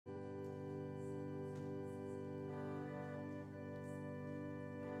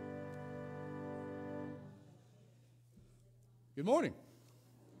Good morning.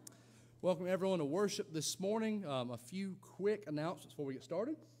 Welcome everyone to worship this morning. A few quick announcements before we get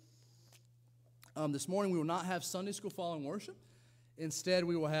started. This morning we will not have Sunday school following worship. Instead,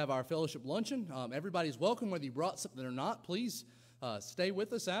 we will have our fellowship luncheon. Everybody's welcome, whether you brought something or not. Please stay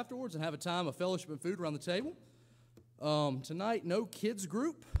with us afterwards and have a time of fellowship and food around the table. Tonight, no kids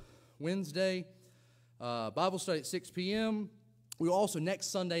group. Wednesday, Bible study at 6 p.m. We will also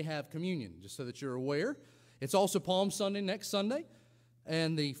next Sunday have communion, just so that you're aware. It's also Palm Sunday next Sunday,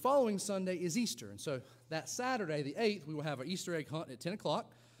 and the following Sunday is Easter. And so that Saturday, the 8th, we will have our Easter egg hunt at 10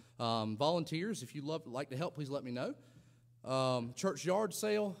 o'clock. Volunteers, if you'd like to help, please let me know. Church yard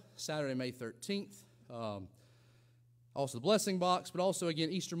sale, Saturday, May 13th. Also the blessing box, but also,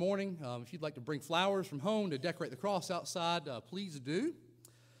 again, Easter morning. If you'd like to bring flowers from home to decorate the cross outside, please do.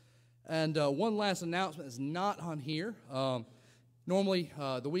 And one last announcement is not on here. Normally,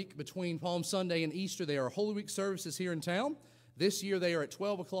 the week between Palm Sunday and Easter, there are Holy Week services here in town. This year, they are at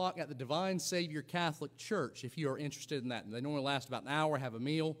 12 o'clock at the Divine Savior Catholic Church, if you are interested in that. And they normally last about an hour, have a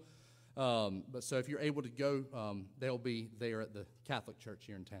meal. But so if you're able to go, they'll be there at the Catholic Church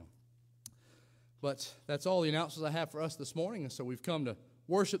here in town. But that's all the announcements I have for us this morning. And so we've come to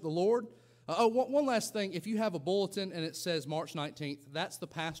worship the Lord. One last thing. If you have a bulletin and it says March 19th, that's the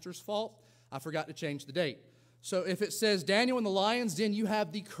pastor's fault. I forgot to change the date. So if it says Daniel in the Lion's Den, you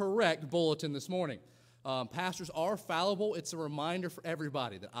have the correct bulletin this morning. Pastors are fallible. It's a reminder for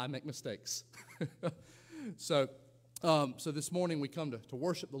everybody that I make mistakes. So this morning we come to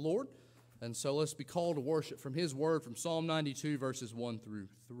worship the Lord. And so let's be called to worship from His Word from Psalm 92, verses 1 through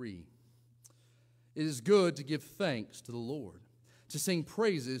 3. It is good to give thanks to the Lord, to sing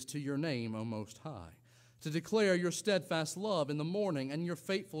praises to your name, O Most High, to declare your steadfast love in the morning and your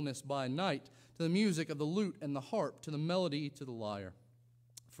faithfulness by night, to the music of the lute and the harp, to the melody to the lyre.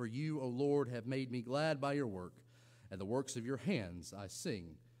 For you, O Lord, have made me glad by your work, and the works of your hands I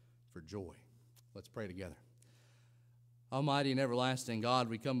sing for joy. Let's pray together. Almighty and everlasting God,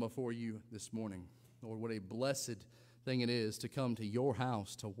 we come before you this morning. Lord, what a blessed thing it is to come to your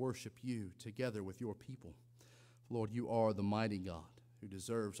house to worship you together with your people. Lord, you are the mighty God who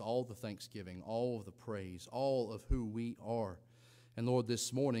deserves all the thanksgiving, all of the praise, all of who we are. And Lord,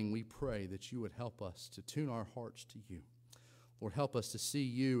 this morning we pray that you would help us to tune our hearts to you. Lord, help us to see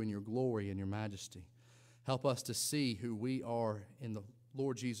you in your glory and your majesty. Help us to see who we are in the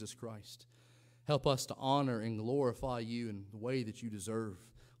Lord Jesus Christ. Help us to honor and glorify you in the way that you deserve.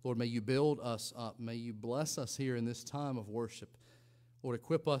 Lord, may you build us up. May you bless us here in this time of worship. Lord,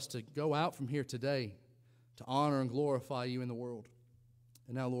 equip us to go out from here today to honor and glorify you in the world.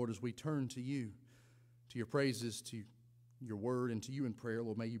 And now, Lord, as we turn to you, to your praises, to your word, and to you in prayer,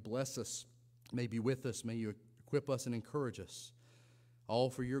 Lord, may you bless us, may be with us, may you equip us and encourage us.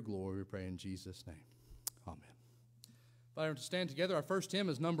 All for your glory, we pray in Jesus' name. Amen. If I were to stand together, our first hymn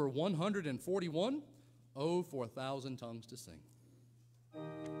is number 141, Oh, for 1,000 Tongues to Sing.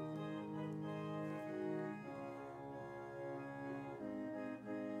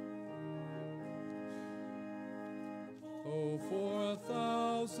 Oh, for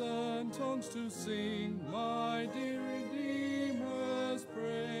 1,000 tongues to sing my dear Redeemer's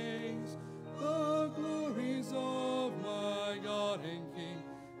praise, the glories of my God and King,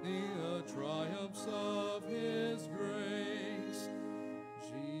 the triumphs of his grace.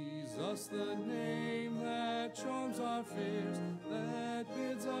 Jesus, the name that charms our fears, that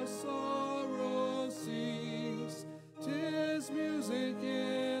bids our sorrow cease. 'Tis music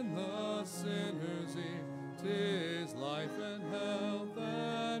in the sinner's ear, 'tis life and health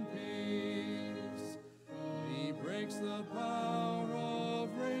and peace. He breaks the power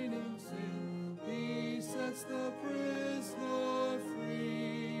of reigning sin, he sets the prisoner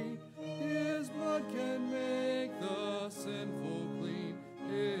free. His blood can make the sinful clean,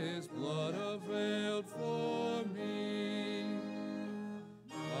 his blood availed for me.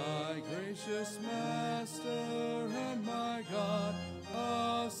 My gracious Master and my God,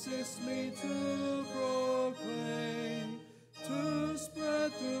 assist me to proclaim, to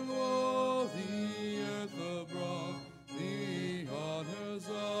spread through all the earth abroad the honors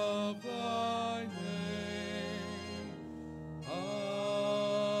of thy name.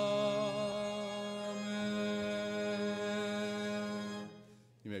 Amen.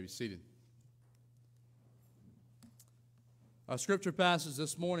 You may be seated. Our scripture passage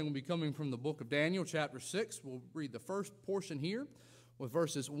this morning will be coming from the book of Daniel, chapter 6. We'll read the first portion here with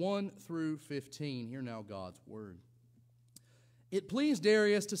verses 1 through 15. Hear now God's word. It pleased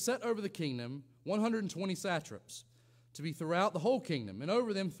Darius to set over the kingdom 120 satraps, to be throughout the whole kingdom, and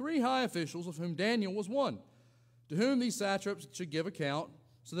over them 3 high officials, of whom Daniel was one, to whom these satraps should give account,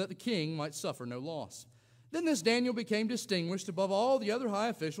 so that the king might suffer no loss. Then this Daniel became distinguished above all the other high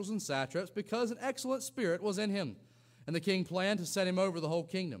officials and satraps because an excellent spirit was in him, and the king planned to set him over the whole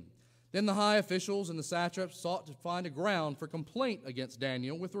kingdom. Then the high officials and the satraps sought to find a ground for complaint against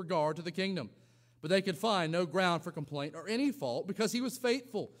Daniel with regard to the kingdom. But they could find no ground for complaint or any fault because he was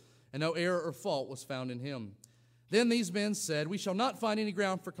faithful, and no error or fault was found in him. Then these men said, "We shall not find any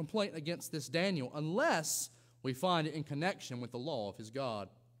ground for complaint against this Daniel unless we find it in connection with the law of his God."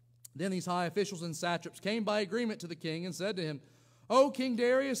 Then these high officials and satraps came by agreement to the king and said to him, "O King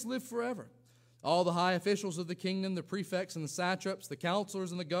Darius, live forever. All the high officials of the kingdom, the prefects and the satraps, the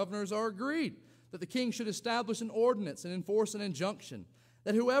counselors and the governors are agreed that the king should establish an ordinance and enforce an injunction,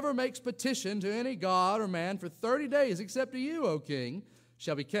 that whoever makes petition to any god or man for 30 days, except to you, O king,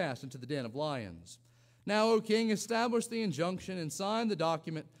 shall be cast into the den of lions. Now, O king, establish the injunction and sign the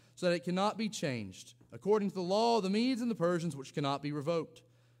document so that it cannot be changed, according to the law of the Medes and the Persians, which cannot be revoked."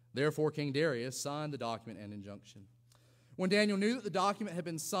 Therefore King Darius signed the document and injunction. When Daniel knew that the document had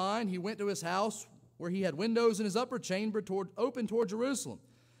been signed, he went to his house, where he had windows in his upper chamber open toward Jerusalem.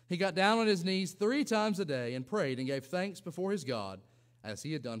 He got down on his knees 3 times a day and prayed and gave thanks before his God, as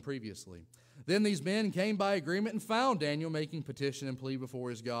he had done previously. Then these men came by agreement and found Daniel making petition and plea before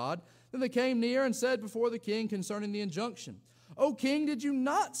his God. Then they came near and said before the king concerning the injunction, "O king, did you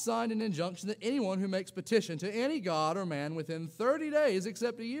not sign an injunction that anyone who makes petition to any god or man within 30 days,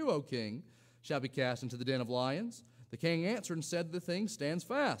 except to you, O king, shall be cast into the den of lions?" The king answered and said, "The thing stands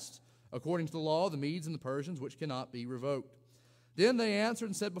fast, according to the law of the Medes and the Persians, which cannot be revoked." Then they answered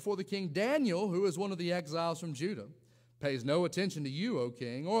and said before the king, "Daniel, who is one of the exiles from Judah, pays no attention to you, O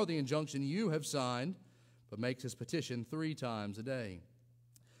king, or the injunction you have signed, but makes his petition 3 times a day."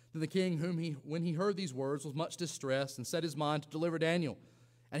 Then the king, when he heard these words, was much distressed and set his mind to deliver Daniel.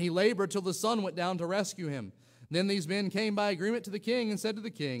 And he labored till the sun went down to rescue him. Then these men came by agreement to the king and said to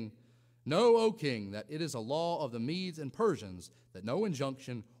the king, "Know, O king, that it is a law of the Medes and Persians that no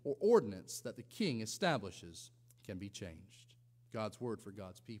injunction or ordinance that the king establishes can be changed." God's word for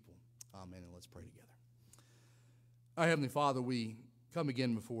God's people. Amen. And let's pray together. Our Heavenly Father, we come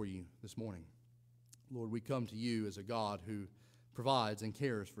again before you this morning. Lord, we come to you as a God who provides and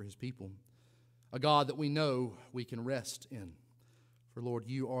cares for his people, a God that we know we can rest in. For, Lord,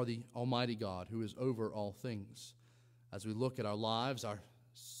 you are the Almighty God who is over all things. As we look at our lives, our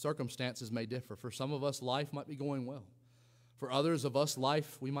circumstances may differ. For some of us, life might be going well. For others of us,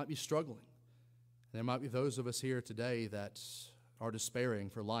 life, we might be struggling. And there might be those of us here today that are despairing,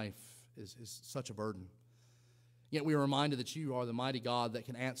 for life is such a burden. Yet we are reminded that you are the mighty God that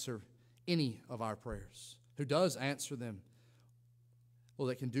can answer any of our prayers, who does answer them,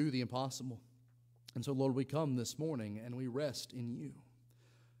 Lord, that can do the impossible. And so, Lord, we come this morning and we rest in you.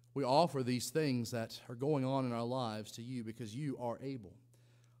 We offer these things that are going on in our lives to you because you are able.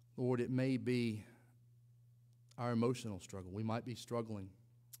 Lord, it may be our emotional struggle. We might be struggling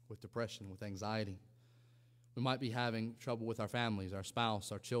with depression, with anxiety. We might be having trouble with our families, our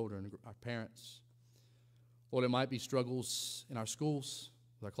spouse, our children, our parents. Lord, it might be struggles in our schools,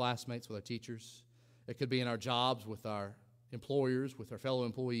 with our classmates, with our teachers. It could be in our jobs, with our employers, with our fellow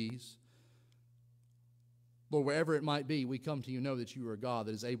employees. Lord, wherever it might be, we come to you, know that you are a God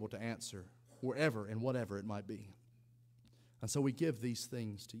that is able to answer wherever and whatever it might be. And so we give these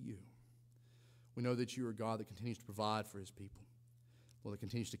things to you. We know that you are a God that continues to provide for his people. Lord, that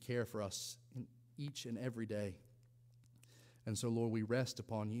continues to care for us in each and every day. And so, Lord, we rest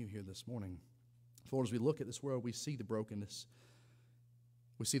upon you here this morning. Lord, as we look at this world, we see the brokenness.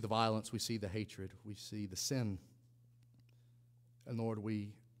 We see the violence. We see the hatred. We see the sin. And, Lord,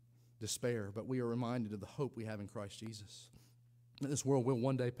 we despair, but we are reminded of the hope we have in Christ Jesus, that this world will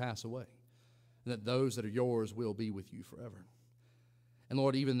one day pass away, and that those that are yours will be with you forever. And,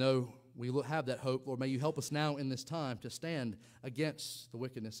 Lord, even though we have that hope, Lord, may you help us now in this time to stand against the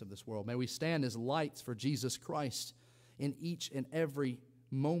wickedness of this world. May we stand as lights for Jesus Christ in each and every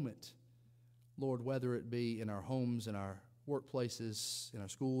moment, Lord, whether it be in our homes, in our workplaces, in our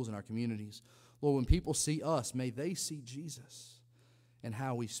schools, in our communities. Lord, when people see us, may they see Jesus and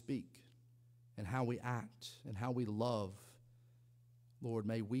how we speak and how we act and how we love. Lord,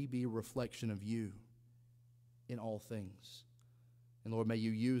 may we be a reflection of you in all things. And Lord, may you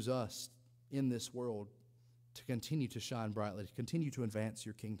use us in this world to continue to shine brightly, to continue to advance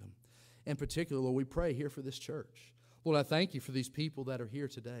your kingdom. In particular, Lord, we pray here for this church. Lord, I thank you for these people that are here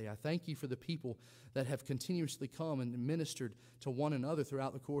today. I thank you for the people that have continuously come and ministered to one another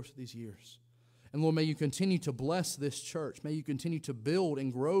throughout the course of these years. And Lord, may you continue to bless this church. May you continue to build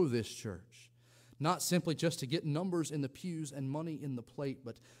and grow this church. Not simply just to get numbers in the pews and money in the plate,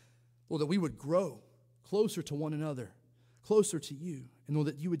 but, Lord, that we would grow closer to one another, closer to you. And Lord,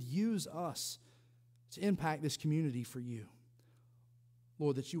 that you would use us to impact this community for you.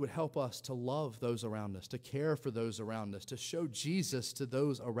 Lord, that you would help us to love those around us, to care for those around us, to show Jesus to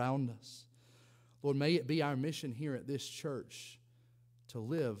those around us. Lord, may it be our mission here at this church to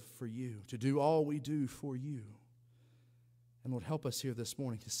live for you, to do all we do for you. And Lord, help us here this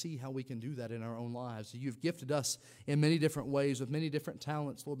morning to see how we can do that in our own lives. You've gifted us in many different ways with many different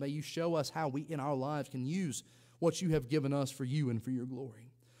talents. Lord, may you show us how we in our lives can use what you have given us for you and for your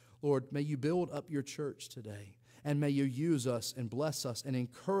glory. Lord, may you build up your church today. And may you use us and bless us and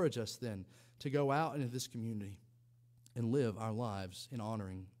encourage us then to go out into this community and live our lives in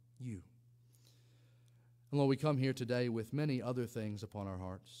honoring you. And Lord, we come here today with many other things upon our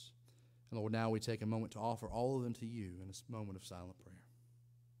hearts. And Lord, now we take a moment to offer all of them to you in this moment of silent prayer.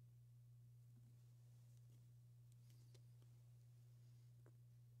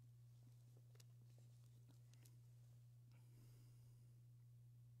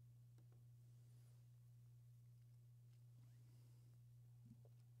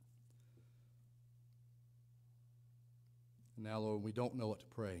 Now, Lord, we don't know what to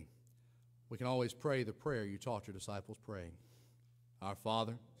pray. We can always pray the prayer you taught your disciples praying. Our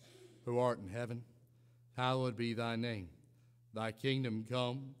Father, who art in heaven, hallowed be thy name. Thy kingdom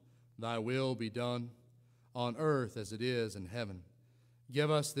come, thy will be done, on earth as it is in heaven.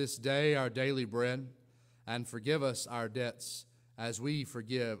 Give us this day our daily bread, and forgive us our debts as we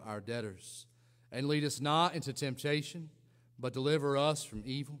forgive our debtors. And lead us not into temptation, but deliver us from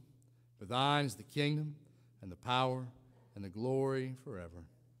evil. For thine is the kingdom, and the power, and the glory forever.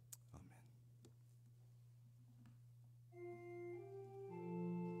 Amen.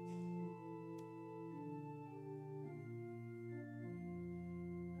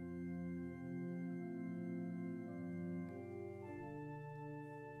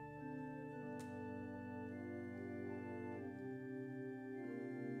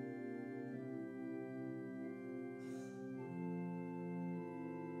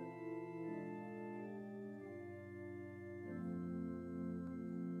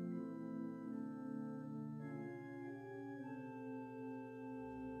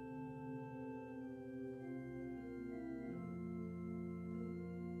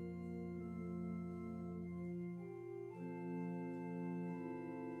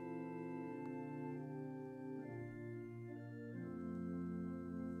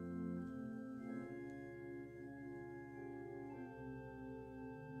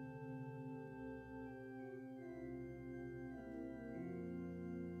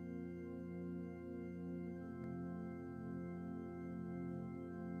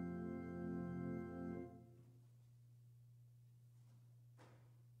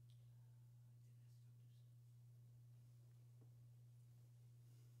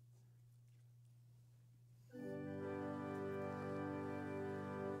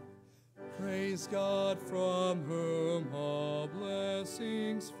 Praise God from whom all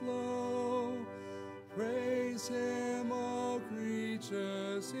blessings flow. Praise him, all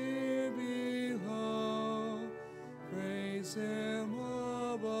creatures here below. Praise him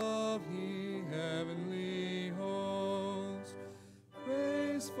above, ye heavenly hosts.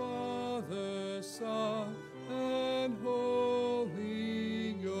 Praise Father, Son, and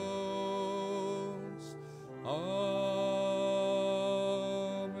Holy Ghost.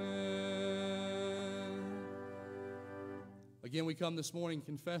 Again, we come this morning and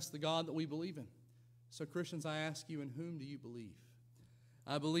confess the God that we believe in. So, Christians, I ask you, in whom do you believe?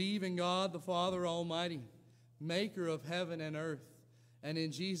 I believe in God the Father Almighty, maker of heaven and earth, and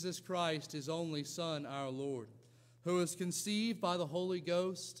in Jesus Christ, his only Son, our Lord, who was conceived by the Holy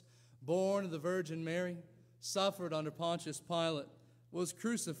Ghost, born of the Virgin Mary, suffered under Pontius Pilate, was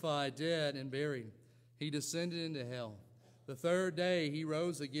crucified, dead, and buried. He descended into hell. The third day he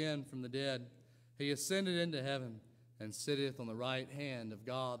rose again from the dead. He ascended into heaven, and sitteth on the right hand of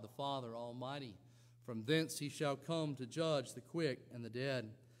God the Father Almighty. From thence he shall come to judge the quick and the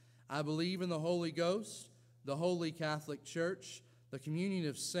dead. I believe in the Holy Ghost, the holy Catholic Church, the communion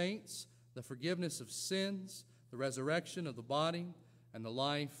of saints, the forgiveness of sins, the resurrection of the body, and the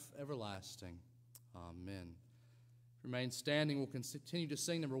life everlasting. Amen. Remain standing. We'll continue to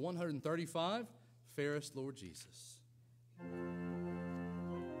sing number 135, Fairest Lord Jesus.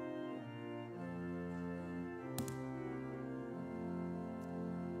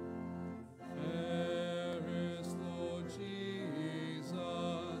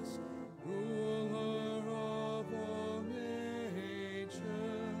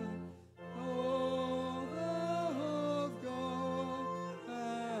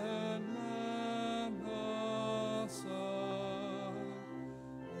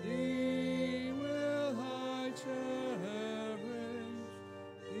 Thee will I cherish.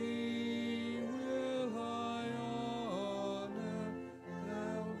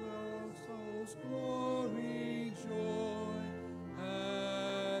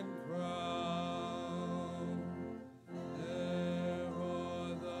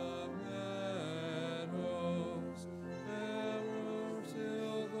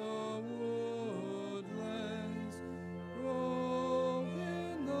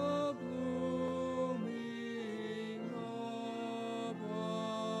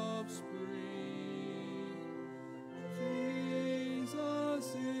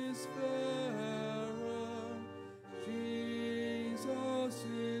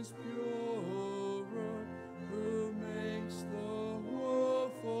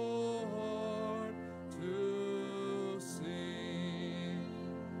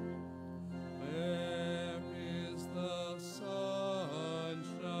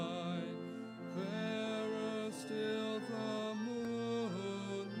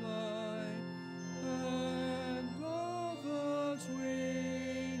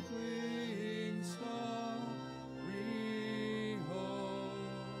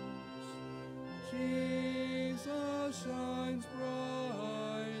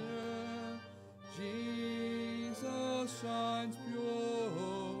 shines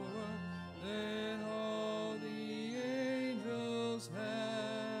purer than all the angels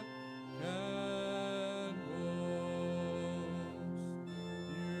have can boast.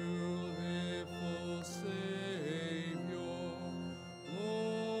 Beautiful Savior,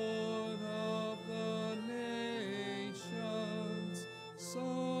 Lord of the nations,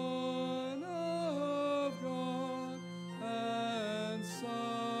 Son of God and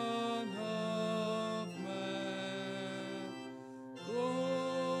Son of Man,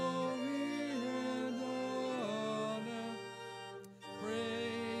 glory and honor,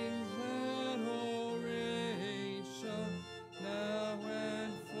 praise and oration, now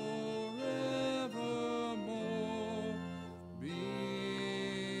and forevermore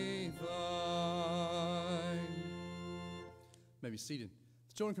be thine. May be seated.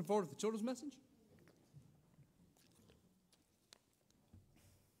 The children come forward with the children's message.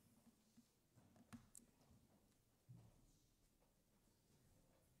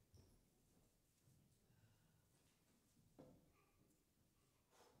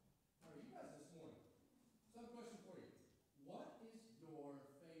 How are you guys this morning? So I have a question for you. What is your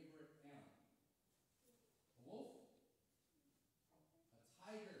favorite animal? A wolf? A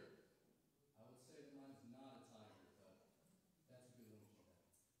tiger? I would say that mine is not a tiger, but that's a good one to have.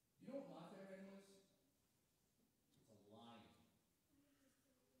 You know what my favorite animal is? It's a lion.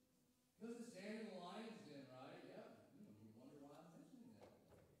 Because it's standing in the lion's den, right? Yep. You wonder why I'm mentioning that.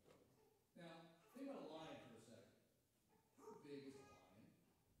 Now, think about a lion for a second. How big is a lion?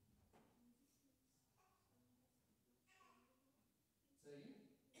 Say again?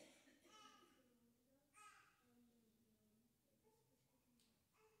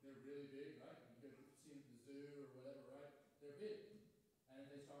 They're really big, right? You could see them at the zoo or whatever, right? They're big. And if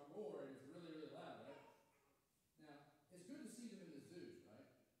they start roaring, it's really, really loud, right? Now, it's good to see them in the zoos, right?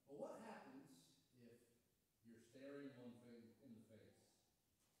 But what happens if you're staring one thing in the face?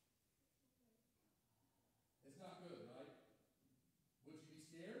 It's not good, right? Would you be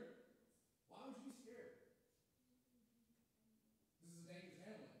scared? Why would you be scared? This is a dangerous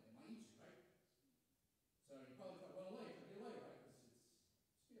animal. It might eat you, right? So you probably try to run away, try to get away, right? Because it's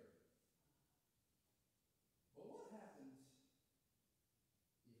scary. But what happens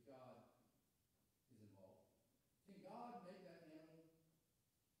if God is involved? Can God make that animal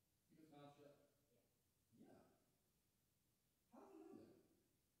keep its mouth shut? Yeah. How do we know that?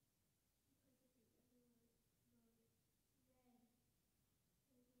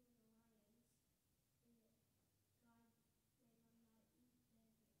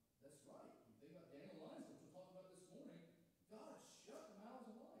 That's right. You think about Daniel and lions, which we'll talk about this morning. God shut the mouths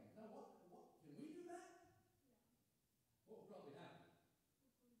of lions. Now, what can we do that? What would probably happen?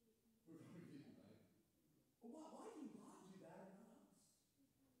 We're probably getting right. Well, why can God do that and not us?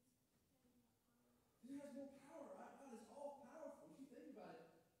 He has more power, right? God is all powerful. If you think about it,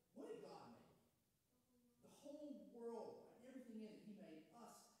 what did God make? The whole world, right? Everything in it. He made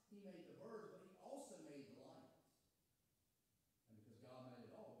us. He made the birds, but he also made the lions. And because God made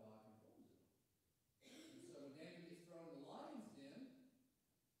it all, God controls it all. And so when Daniel gets thrown in the lion's den,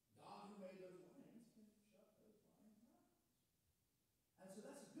 God who made those lions can shut those lions' mouths. And so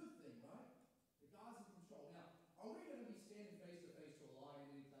that's a good thing, right? That God's in control. Now, are we going to be standing face to face to a lion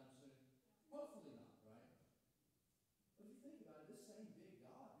anytime soon? Hopefully not, right? But if you think about it, this same big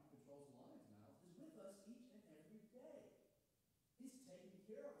God who controls the lion's mouth is with us each and every day. He's taking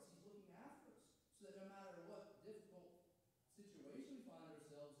care of us. He's looking after us. So that no matter what difficult situation we find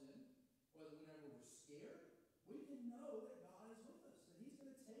ourselves in, whenever we're scared, we can know that God is with us, that he's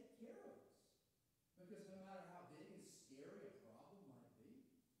going to take care of us. Because no matter how big and scary a problem might be,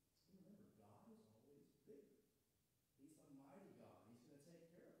 remember, God is always bigger. He's a mighty God. He's going to take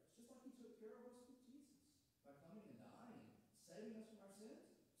care of us. Just like he took care of us with Jesus by coming and dying and saving us from our sins.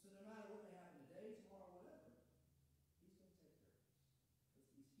 So no matter what may happen today, tomorrow, whatever, he's going to take care of us.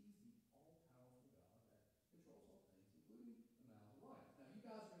 Because he's the all-powerful God that controls all things, including the mouths of lions. Now, you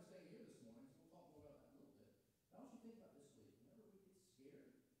guys are going to stay here this morning, so we'll talk more about that in a little bit. But I want you to think about this week. Whenever we get scared,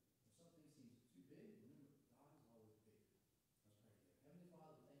 if something seems too big, remember, God is always bigger. Let's pray together. Heavenly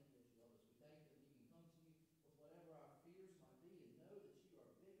Father, we thank you that you love us. We thank you that we can come to you with whatever our fears might be and know that you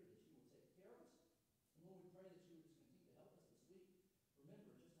are bigger, that you will take care of us. And Lord, we pray that you would just continue to help us this week.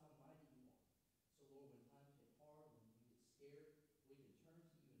 Remember just how mighty you are. So Lord, when times get hard, when we get scared, we can turn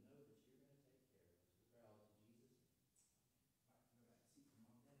to you and know that you're going to take care of us. We pray all this in Jesus' name. All right, go back to seat for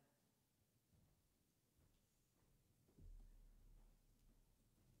Mom and Dad.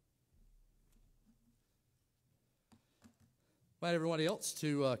 Invite everybody else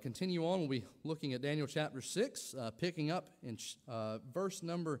to continue on. We'll be looking at Daniel chapter 6, picking up in verse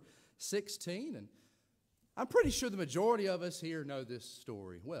number 16. And I'm pretty sure the majority of us here know this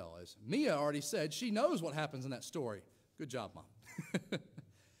story well. As Mia already said, she knows what happens in that story. Good job, Mom.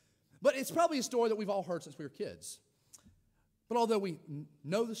 But it's probably a story that we've all heard since we were kids. But although we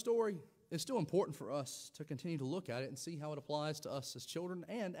know the story, it's still important for us to continue to look at it and see how it applies to us as children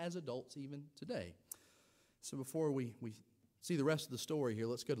and as adults even today. So before we see the rest of the story here,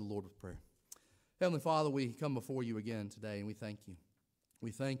 let's go to the Lord with prayer. Heavenly Father, we come before you again today, and we thank you. We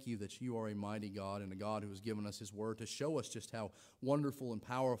thank you that you are a mighty God and a God who has given us his word to show us just how wonderful and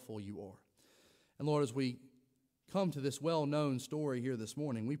powerful you are. And Lord, as we come to this well-known story here this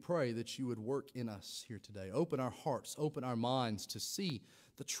morning, we pray that you would work in us here today. Open our hearts, open our minds to see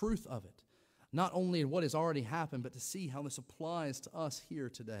the truth of it, not only in what has already happened, but to see how this applies to us here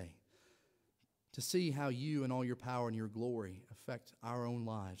today, to see how you and all your power and your glory affect our own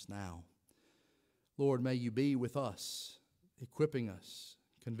lives now. Lord, may you be with us, equipping us,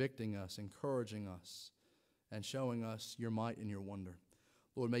 convicting us, encouraging us, and showing us your might and your wonder.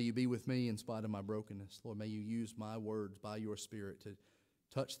 Lord, may you be with me in spite of my brokenness. Lord, may you use my words by your Spirit to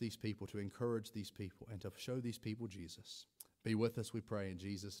touch these people, to encourage these people, and to show these people Jesus. Be with us, we pray, in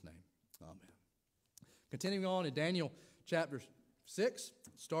Jesus' name. Amen. Continuing on in Daniel chapter 6,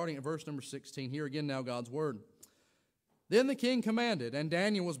 starting at verse number 16. Here again now God's word. Then the king commanded, and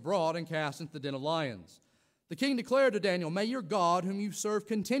Daniel was brought and cast into the den of lions. The king declared to Daniel, "May your God, whom you serve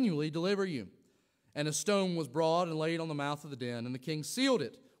continually, deliver you." And a stone was brought and laid on the mouth of the den, and the king sealed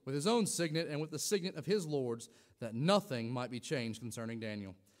it with his own signet and with the signet of his lords, that nothing might be changed concerning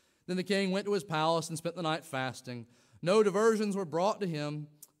Daniel. Then the king went to his palace and spent the night fasting. No diversions were brought to him,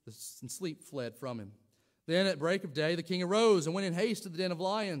 and sleep fled from him. Then at break of day the king arose and went in haste to the den of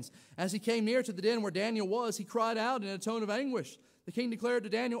lions. As he came near to the den where Daniel was, he cried out in a tone of anguish. The king declared to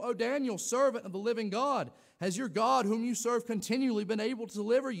Daniel, "O Daniel, servant of the living God, has your God, whom you serve continually, been able to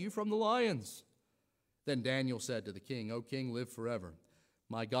deliver you from the lions?" Then Daniel said to the king, "O king, live forever.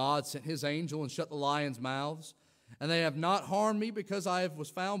 My God sent his angel and shut the lions' mouths, and they have not harmed me, because I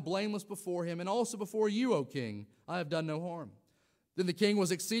was found blameless before him, and also before you, O king. I have done no harm." Then the king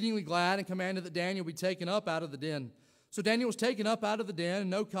was exceedingly glad and commanded that Daniel be taken up out of the den. So Daniel was taken up out of the den, and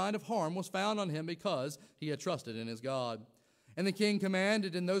no kind of harm was found on him, because he had trusted in his God. And the king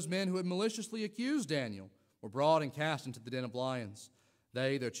commanded, and those men who had maliciously accused Daniel were brought and cast into the den of lions,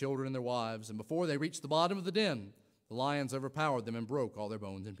 they, their children, and their wives. And before they reached the bottom of the den, the lions overpowered them and broke all their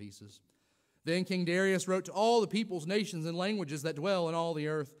bones in pieces. Then King Darius wrote to all the peoples, nations, and languages that dwell in all the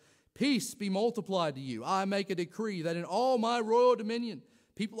earth, "Peace be multiplied to you. I make a decree that in all my royal dominion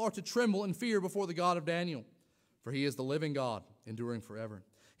people are to tremble and fear before the God of Daniel. For he is the living God, enduring forever.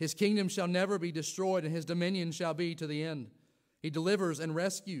 His kingdom shall never be destroyed, and his dominion shall be to the end. He delivers and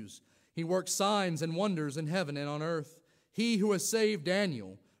rescues. He works signs and wonders in heaven and on earth. He who has saved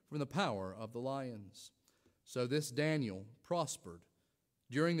Daniel from the power of the lions." So this Daniel prospered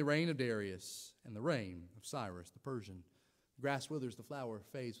during the reign of Darius and the reign of Cyrus the Persian. The grass withers, the flower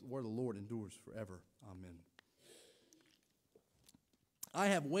fades, but the word of the Lord endures forever. Amen. I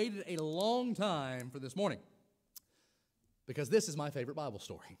have waited a long time for this morning, because this is my favorite Bible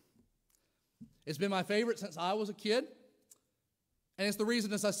story. It's been my favorite since I was a kid. And it's the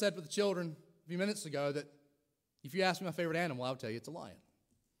reason, as I said with the children a few minutes ago, that if you ask me my favorite animal, I would tell you it's a lion.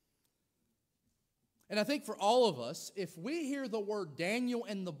 And I think for all of us, if we hear the word Daniel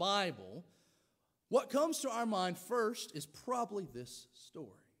in the Bible, what comes to our mind first is probably this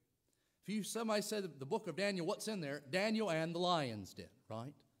story. If somebody said the book of Daniel, what's in there? Daniel and the lion's den,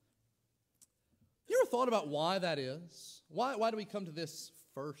 right? You ever thought about why that is? Why do we come to this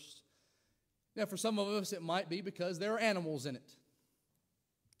first? Now, for some of us, it might be because there are animals in it.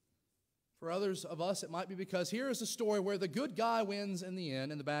 For others of us, it might be because here is a story where the good guy wins in the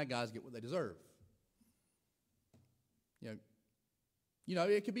end and the bad guys get what they deserve. You know,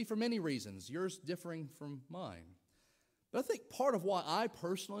 it could be for many reasons, yours differing from mine. But I think part of why I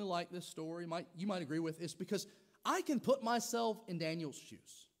personally like this story, you might agree with, is because I can put myself in Daniel's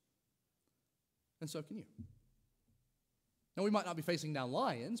shoes. And so can you. Now, we might not be facing down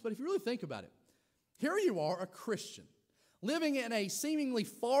lions, but if you really think about it, here you are, a Christian, living in a seemingly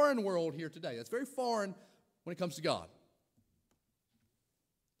foreign world here today. That's very foreign when it comes to God.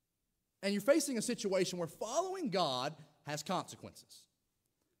 And you're facing a situation where following God has consequences.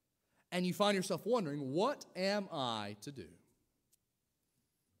 And you find yourself wondering, what am I to do?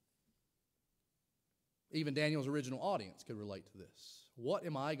 Even Daniel's original audience could relate to this. What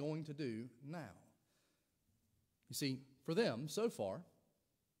am I going to do now? You see, for them, so far,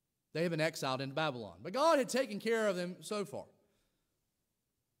 they have been exiled into Babylon. But God had taken care of them so far.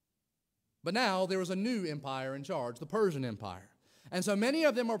 But now there was a new empire in charge, the Persian Empire. And so many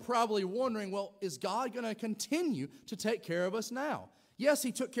of them are probably wondering, well, is God going to continue to take care of us now? Yes,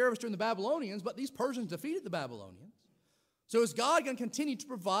 he took care of us during the Babylonians, but these Persians defeated the Babylonians. So is God going to continue to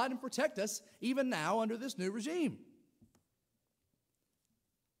provide and protect us even now under this new regime?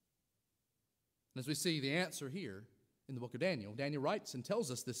 And as we see the answer here in the book of Daniel, Daniel writes and tells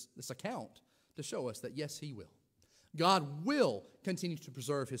us this account to show us that yes, he will. God will continue to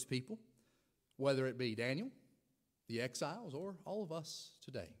preserve his people, whether it be Daniel, the exiles, or all of us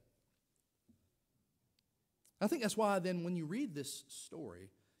today. I think that's why then when you read this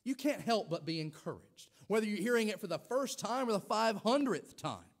story, you can't help but be encouraged, whether you're hearing it for the first time or the 500th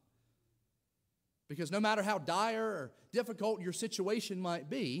time. Because no matter how dire or difficult your situation might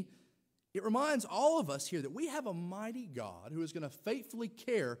be, it reminds all of us here that we have a mighty God who is going to faithfully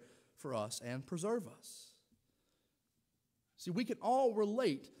care for us and preserve us. See, we can all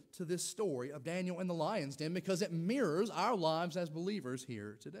relate to this story of Daniel and the lion's den because it mirrors our lives as believers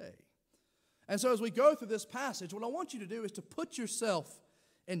here today. And so as we go through this passage, what I want you to do is to put yourself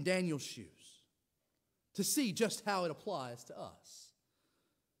in Daniel's shoes to see just how it applies to us.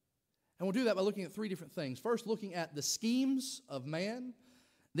 And we'll do that by looking at three different things. First, looking at the schemes of man,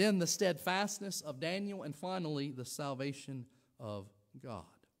 then the steadfastness of Daniel, and finally, the salvation of God.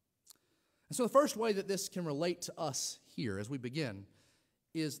 And so the first way that this can relate to us here as we begin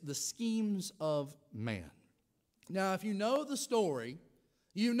is the schemes of man. Now, if you know the story,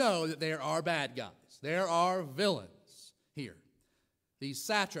 you know that there are bad guys. There are villains here. These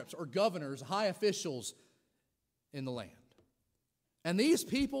satraps or governors, high officials in the land. And these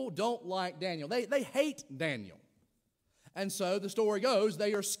people don't like Daniel. They hate Daniel. And so the story goes,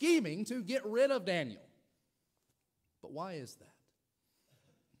 they are scheming to get rid of Daniel. But why is that?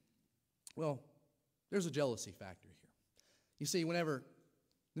 Well, there's a jealousy factor here. You see, whenever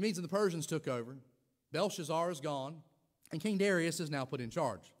the Medes and the Persians took over, Belshazzar is gone, and King Darius is now put in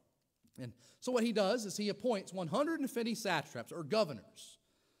charge. And so what he does is he appoints 150 satraps or governors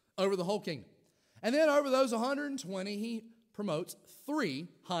over the whole kingdom. And then over those 120, he promotes 3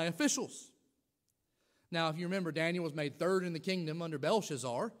 high officials. Now, if you remember, Daniel was made third in the kingdom under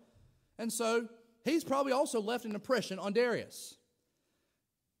Belshazzar, and so he's probably also left an impression on Darius.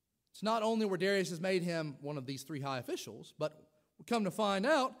 It's not only where Darius has made him one of these 3 high officials, but we come to find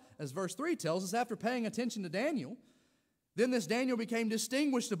out, as verse 3 tells us, after paying attention to Daniel, then this Daniel became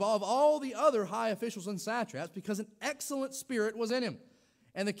distinguished above all the other high officials and satraps because an excellent spirit was in him,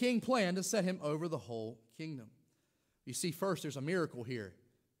 and the king planned to set him over the whole kingdom. You see, first, there's a miracle here.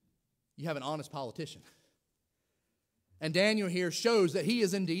 You have an honest politician. And Daniel here shows that he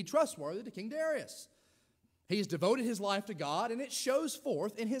is indeed trustworthy to King Darius. He has devoted his life to God, and it shows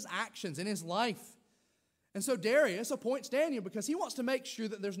forth in his actions, in his life. And so Darius appoints Daniel because he wants to make sure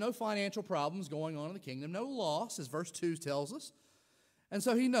that there's no financial problems going on in the kingdom, no loss, as verse 2 tells us. And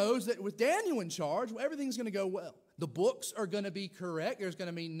so he knows that with Daniel in charge, everything's going to go well. The books are going to be correct. There's going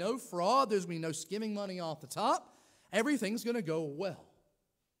to be no fraud. There's going to be no skimming money off the top. Everything's going to go well.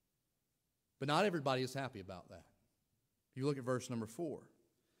 But not everybody is happy about that. If you look at verse number 4,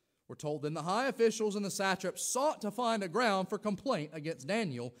 we're told, then the high officials and the satraps sought to find a ground for complaint against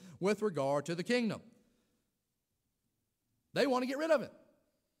Daniel with regard to the kingdom. They want to get rid of it.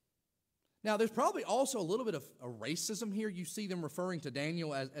 Now, there's probably also a little bit of a racism here. You see them referring to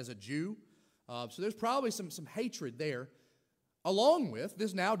Daniel as a Jew. So there's probably some hatred there, along with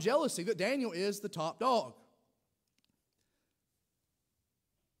this now jealousy that Daniel is the top dog.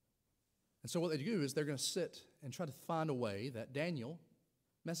 And so what they do is they're going to sit and try to find a way that Daniel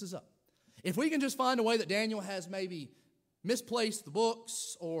messes up. If we can just find a way that Daniel has maybe misplaced the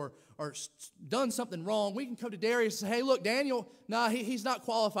books or done something wrong, we can come to Darius and say, hey, look, Daniel, he's not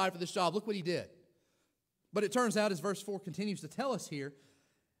qualified for this job. Look what he did. But it turns out, as verse 4 continues to tell us here,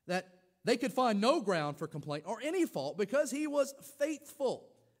 that they could find no ground for complaint or any fault because he was faithful,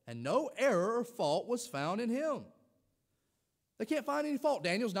 and no error or fault was found in him. They can't find any fault.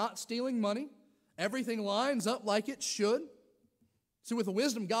 Daniel's not stealing money. Everything lines up like it should. See, with the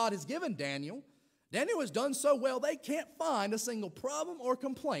wisdom God has given Daniel has done so well, they can't find a single problem or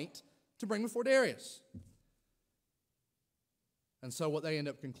complaint to bring before Darius. And so what they end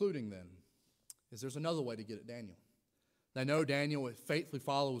up concluding then is there's another way to get at Daniel. They know Daniel faithfully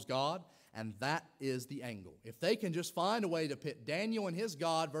follows God, and that is the angle. If they can just find a way to pit Daniel and his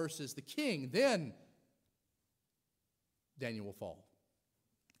God versus the king, then Daniel will fall.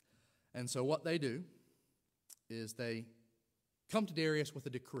 And so what they do is they come to Darius with a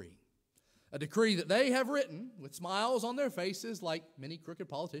decree that they have written with smiles on their faces like many crooked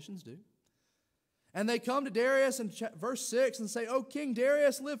politicians do. And they come to Darius in verse 6 and say, "O King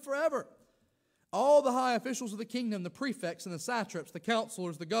Darius, live forever. All the high officials of the kingdom, the prefects and the satraps, the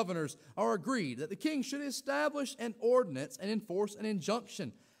counselors, the governors, are agreed that the king should establish an ordinance and enforce an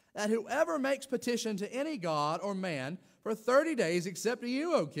injunction that whoever makes petition to any god or man for 30 days, except to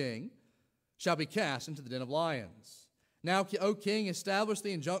you, O king, shall be cast into the den of lions. Now, O king, establish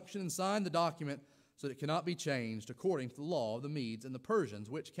the injunction and sign the document so that it cannot be changed according to the law of the Medes and the Persians,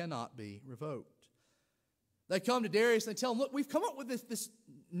 which cannot be revoked. They come to Darius and they tell him, look, we've come up with this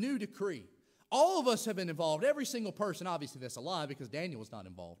new decree. All of us have been involved, every single person. Obviously, that's a lie because Daniel was not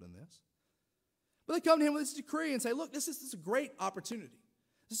involved in this. But they come to him with this decree and say, look, this is a great opportunity.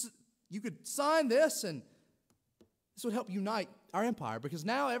 You could sign this and this would help unite our empire because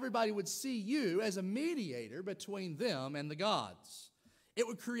now everybody would see you as a mediator between them and the gods. It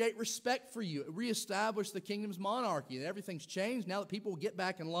would create respect for you. It would reestablish the kingdom's monarchy. And everything's changed. Now that people will get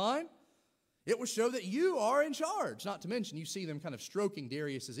back in line, it will show that you are in charge. Not to mention, you see them kind of stroking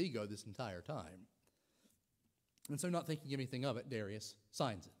Darius' ego this entire time. And so not thinking anything of it, Darius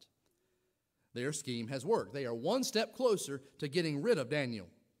signs it. Their scheme has worked. They are one step closer to getting rid of Daniel,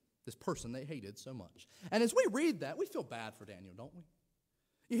 this person they hated so much. And as we read that, we feel bad for Daniel, don't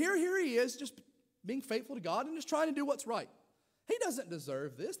we? Here he is, just being faithful to God and just trying to do what's right. He doesn't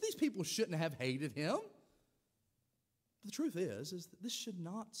deserve this. These people shouldn't have hated him. The truth is that this should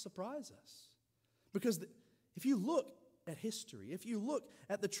not surprise us. Because if you look at history, if you look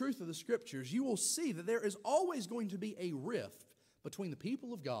at the truth of the Scriptures, you will see that there is always going to be a rift between the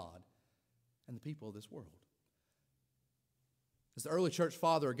people of God and the people of this world. As the early church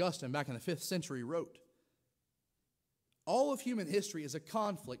father Augustine back in the 5th century wrote, all of human history is a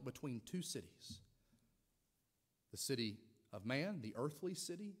conflict between two cities. The city of man, the earthly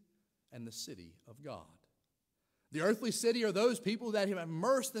city, and the city of God. The earthly city are those people that have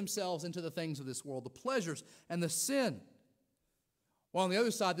immersed themselves into the things of this world, the pleasures and the sin. While on the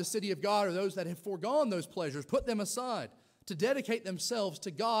other side, the city of God are those that have foregone those pleasures, put them aside to dedicate themselves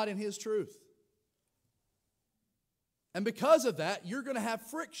to God and His truth. And because of that, you're going to have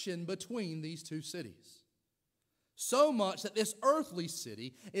friction between these two cities. So much that this earthly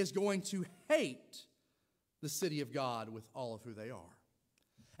city is going to hate the city of God with all of who they are.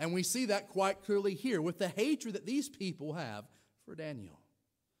 And we see that quite clearly here with the hatred that these people have for Daniel.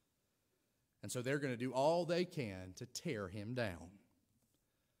 And so they're going to do all they can to tear him down.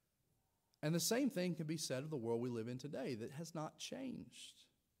 And the same thing can be said of the world we live in today that has not changed.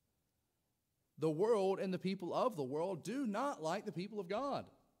 The world and the people of the world do not like the people of God.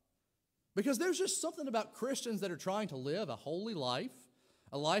 Because there's just something about Christians that are trying to live a holy life,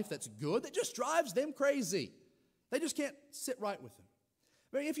 a life that's good, that just drives them crazy. They just can't sit right with them.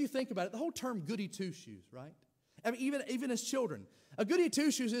 I mean, if you think about it, the whole term goody two-shoes, right? I mean, even as children, a goody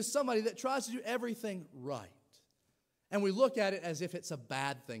two-shoes is somebody that tries to do everything right. And we look at it as if it's a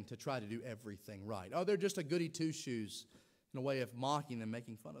bad thing to try to do everything right. Oh, they're just a goody two-shoes in a way of mocking them,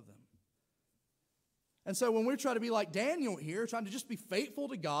 making fun of them. And so when we're trying to be like Daniel here, trying to just be faithful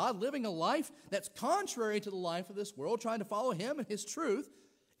to God, living a life that's contrary to the life of this world, trying to follow Him and His truth,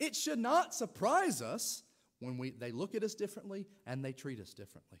 it should not surprise us when they look at us differently and they treat us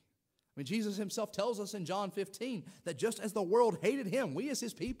differently. I mean, Jesus Himself tells us in John 15 that just as the world hated Him, we as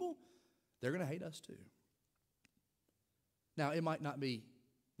His people, they're going to hate us too. Now, it might not be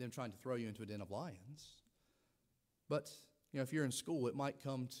them trying to throw you into a den of lions, but if you're in school, it might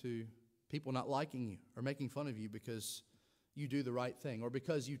come to people not liking you or making fun of you because you do the right thing, or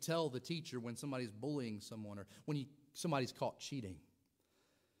because you tell the teacher when somebody's bullying someone, or when somebody's caught cheating.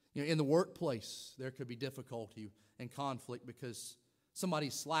 In the workplace, there could be difficulty and conflict because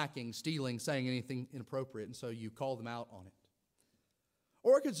somebody's slacking, stealing, saying anything inappropriate, and so you call them out on it.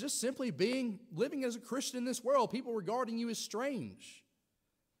 Or it could just simply be living as a Christian in this world, people regarding you as strange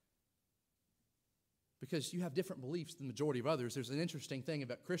because you have different beliefs than the majority of others. There's an interesting thing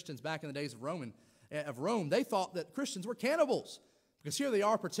about Christians back in the days of Rome. They thought that Christians were cannibals because here they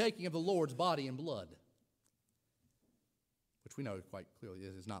are partaking of the Lord's body and blood, which we know quite clearly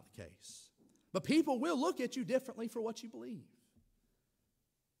is not the case. But people will look at you differently for what you believe.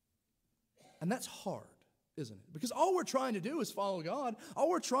 And that's hard, isn't it? Because all we're trying to do is follow God. All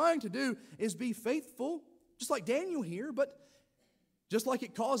we're trying to do is be faithful, just like Daniel here, but just like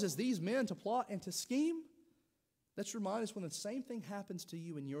it causes these men to plot and to scheme, let's remind us when the same thing happens to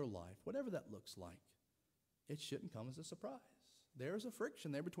you in your life, whatever that looks like, it shouldn't come as a surprise. There is a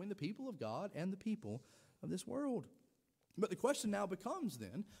friction there between the people of God and the people of this world. But the question now becomes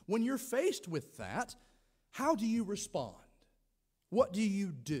then, when you're faced with that, how do you respond? What do you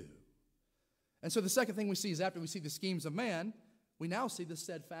do? And so the second thing we see is after we see the schemes of man, we now see the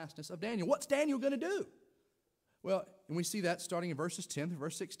steadfastness of Daniel. What's Daniel going to do? Well, and we see that starting in verses 10 to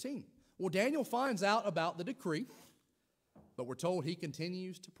verse 16. Well, Daniel finds out about the decree, but we're told he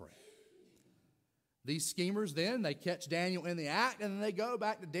continues to pray. These schemers then, they catch Daniel in the act, and then they go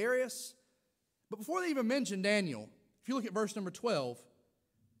back to Darius. But before they even mention Daniel, if you look at verse number 12,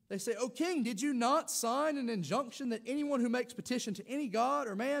 they say, "O king, did you not sign an injunction that anyone who makes petition to any god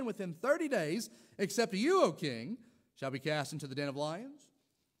or man within 30 days, except to you, O king, shall be cast into the den of lions?"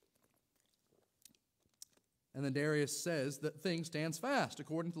 And then Darius says that thing stands fast.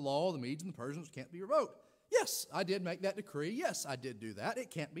 According to the law, the Medes and the Persians can't be revoked. Yes, I did make that decree. Yes, I did do that. It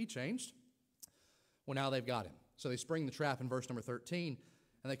can't be changed. Well, now they've got him. So they spring the trap in verse number 13,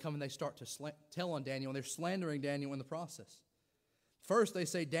 and they come and they start to tell on Daniel, and they're slandering Daniel in the process. First, they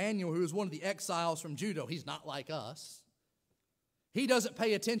say Daniel, who is one of the exiles from Judah, he's not like us. He doesn't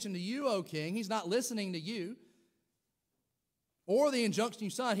pay attention to you, O king. He's not listening to you. Or the injunction you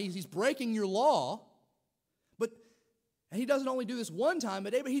signed, he's breaking your law. And he doesn't only do this one time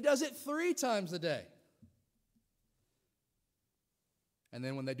a day, but he does it 3 times a day. And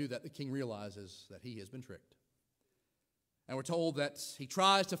then when they do that, the king realizes that he has been tricked. And we're told that he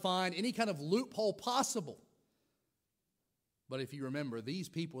tries to find any kind of loophole possible. But if you remember, these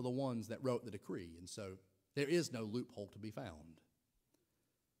people are the ones that wrote the decree, and so there is no loophole to be found.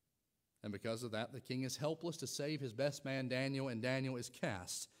 And because of that, the king is helpless to save his best man Daniel, and Daniel is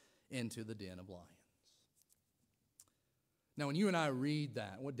cast into the den of lions. Now, when you and I read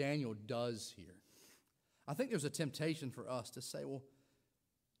that, what Daniel does here, I think there's a temptation for us to say, well,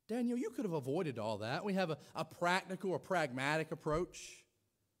 Daniel, you could have avoided all that. We have a practical or pragmatic approach.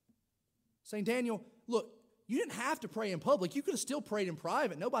 Saying, Daniel, look, you didn't have to pray in public. You could have still prayed in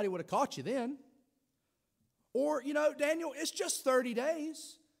private. Nobody would have caught you then. Or, Daniel, it's just 30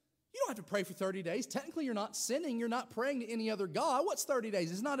 days. You don't have to pray for 30 days. Technically, you're not sinning. You're not praying to any other God. What's 30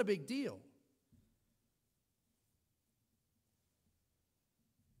 days? It's not a big deal.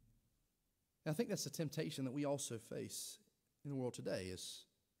 And I think that's the temptation that we also face in the world today, is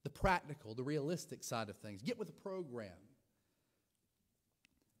the practical, the realistic side of things. Get with the program.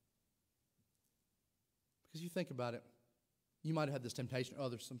 Because you think about it, you might have had this temptation, or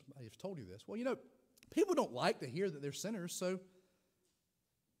somebody has told you this. Well, people don't like to hear that they're sinners, so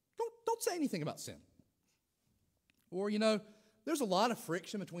don't say anything about sin. Or, there's a lot of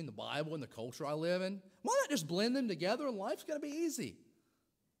friction between the Bible and the culture I live in. Why not just blend them together and life's going to be easy?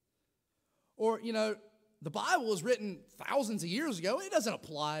 Or, the Bible was written thousands of years ago. It doesn't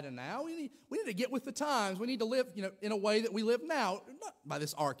apply to now. We need to get with the times. We need to live, in a way that we live now, not by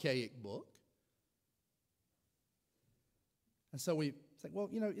this archaic book. And so we think, well,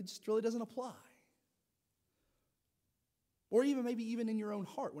 it just really doesn't apply. Or maybe even in your own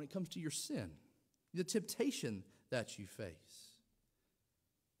heart when it comes to your sin, the temptation that you face.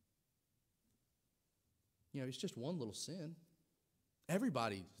 It's just one little sin.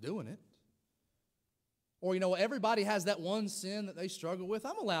 Everybody's doing it. Or, everybody has that one sin that they struggle with.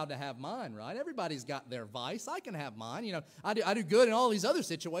 I'm allowed to have mine, right? Everybody's got their vice. I can have mine. I do good in all these other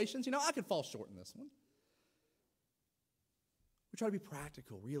situations. I could fall short in this one. We try to be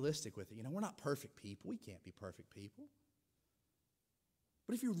practical, realistic with it. We're not perfect people. We can't be perfect people.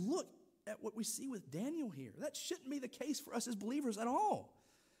 But if you look at what we see with Daniel here, that shouldn't be the case for us as believers at all.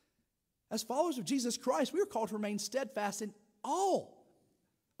 As followers of Jesus Christ, we are called to remain steadfast in all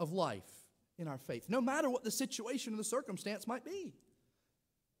of life in our faith, no matter what the situation or the circumstance might be.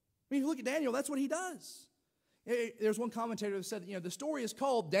 If you look at Daniel, that's what he does. There's one commentator that said, the story is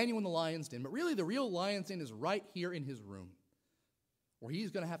called Daniel in the Lion's Den, but really the real lion's den is right here in his room, where he's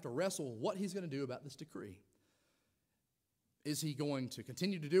going to have to wrestle what he's going to do about this decree. Is he going to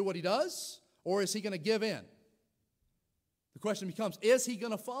continue to do what he does, or is he going to give in? The question becomes, is he going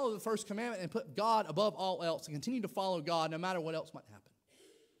to follow the first commandment and put God above all else and continue to follow God no matter what else might happen?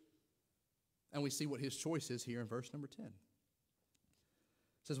 And we see what his choice is here in verse number 10. It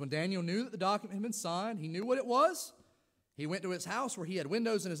says, when Daniel knew that the document had been signed, he knew what it was. He went to his house where he had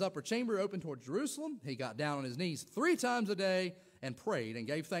windows in his upper chamber open toward Jerusalem. He got down on his knees 3 times a day and prayed and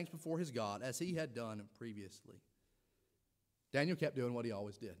gave thanks before his God as he had done previously. Daniel kept doing what he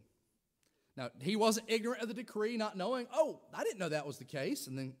always did. Now, he wasn't ignorant of the decree, not knowing, I didn't know that was the case,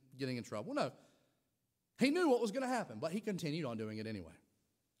 and then getting in trouble. No. He knew what was going to happen, but he continued on doing it anyway.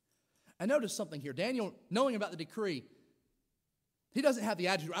 I noticed something here. Daniel, knowing about the decree, he doesn't have the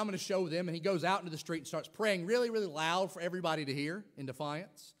attitude, I'm going to show them, and he goes out into the street and starts praying really, really loud for everybody to hear in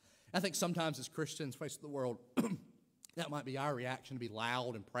defiance. I think sometimes as Christians, face of the world, that might be our reaction, to be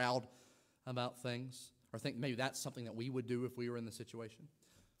loud and proud about things, or think maybe that's something that we would do if we were in the situation.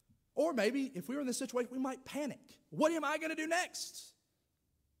 Or maybe if we were in this situation, we might panic. What am I going to do next?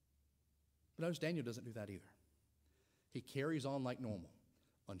 But notice Daniel doesn't do that either. He carries on like normal.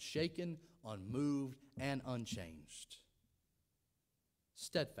 unshaken, unmoved, and unchanged.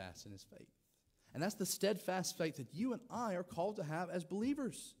 Steadfast in his faith. And that's the steadfast faith that you and I are called to have as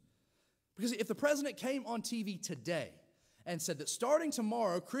believers. Because if the president came on TV today and said that starting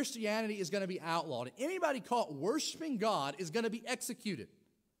tomorrow, Christianity is going to be outlawed, and anybody caught worshiping God is going to be executed,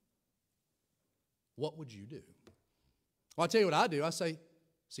 what would you do? Well, I'll tell you what I do. I say,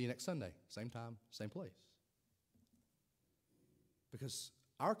 see you next Sunday, same time, same place. Because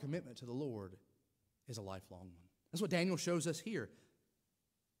our commitment to the Lord is a lifelong one. That's what Daniel shows us here.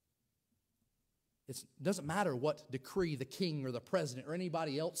 It doesn't matter what decree the king or the president or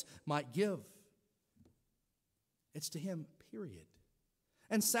anybody else might give. It's to him, period.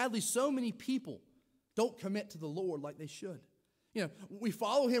 And sadly, so many people don't commit to the Lord like they should. You know, we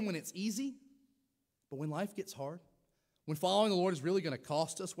follow him when it's easy, but when life gets hard, when following the Lord is really going to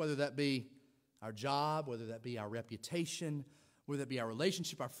cost us, whether that be our job, whether that be our reputation, whether that be our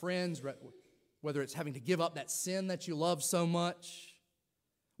relationship, our friends, whether it's having to give up that sin that you love so much,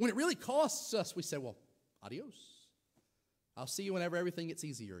 when it really costs us, we say, well, adios. I'll see you whenever everything gets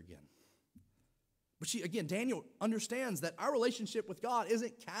easier again. But again, Daniel understands that our relationship with God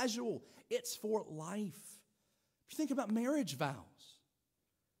isn't casual. It's for life. If you think about marriage vows,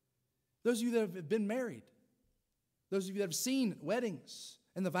 those of you that have been married, those of you that have seen weddings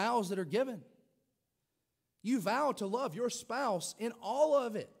and the vows that are given, you vow to love your spouse in all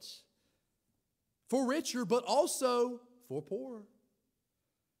of it, for richer, but also for poorer,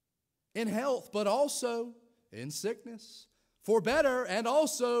 in health, but also in sickness, for better and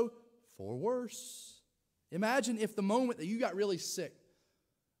also for worse. Imagine if the moment that you got really sick,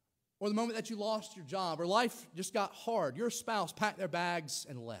 or the moment that you lost your job, or life just got hard, your spouse packed their bags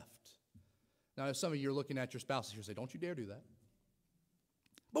and left. Now, if some of you are looking at your spouse here and say, don't you dare do that.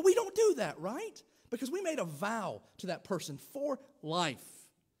 But we don't do that, right? Because we made a vow to that person for life.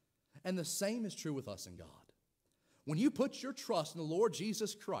 And the same is true with us and God. When you put your trust in the Lord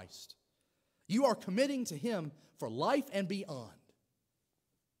Jesus Christ, you are committing to him for life and beyond.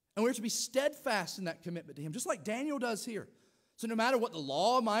 And we're to be steadfast in that commitment to him, just like Daniel does here. So no matter what the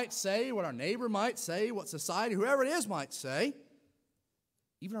law might say, what our neighbor might say, what society, whoever it is might say,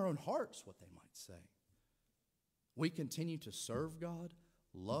 even our own hearts, what they might say, we continue to serve God,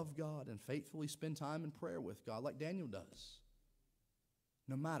 love God, and faithfully spend time in prayer with God like Daniel does,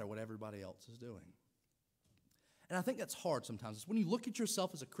 no matter what everybody else is doing. And I think that's hard sometimes. It's when you look at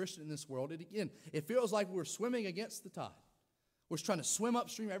yourself as a Christian in this world, it feels like we're swimming against the tide. We're trying to swim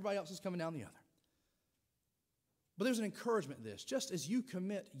upstream, everybody else is coming down the other. But there's an encouragement in this. Just as you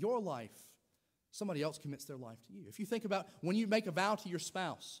commit your life, somebody else commits their life to you. If you think about when you make a vow to your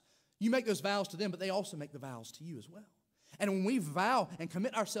spouse, you make those vows to them, but they also make the vows to you as well. And when we vow and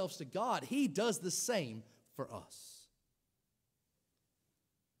commit ourselves to God, he does the same for us.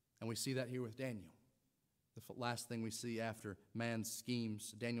 And we see that here with Daniel. The last thing we see after man's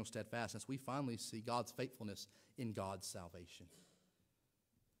schemes, Daniel's steadfastness, we finally see God's faithfulness in God's salvation.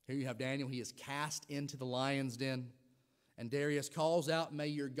 Here you have Daniel. He is cast into the lion's den. And Darius calls out, may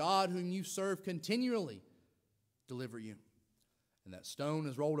your God whom you serve continually deliver you. And that stone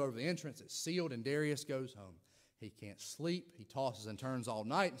is rolled over the entrance. It's sealed, and Darius goes home. He can't sleep. He tosses and turns all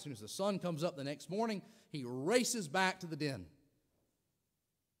night. As soon as the sun comes up the next morning, he races back to the den.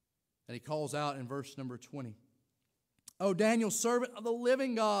 And he calls out in verse number 20, O Daniel, servant of the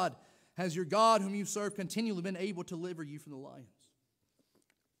living God, has your God whom you serve continually been able to deliver you from the lions?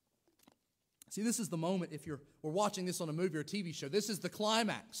 See, this is the moment, if we're watching this on a movie or a TV show, this is the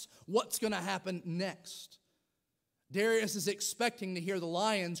climax. What's going to happen next? Darius is expecting to hear the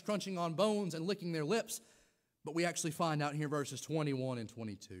lions crunching on bones and licking their lips, but we actually find out here in verses 21 and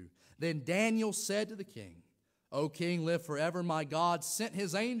 22. Then Daniel said to the king, O king, live forever. My God sent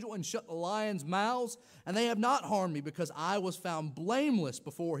his angel and shut the lions' mouths, and they have not harmed me, because I was found blameless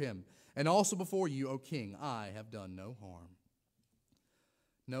before him, and also before you, O king. I have done no harm.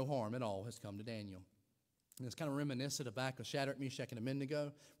 No harm at all has come to Daniel. And it's kind of reminiscent of back of Shadrach, Meshach, and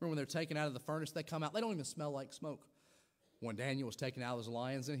Abednego. Remember when they're taken out of the furnace, they come out, they don't even smell like smoke. When Daniel was taken out of the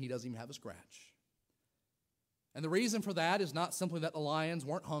lion's den, he doesn't even have a scratch. And the reason for that is not simply that the lions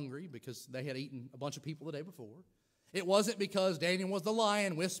weren't hungry because they had eaten a bunch of people the day before. It wasn't because Daniel was the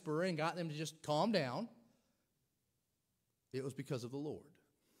lion whisperer and got them to just calm down. It was because of the Lord.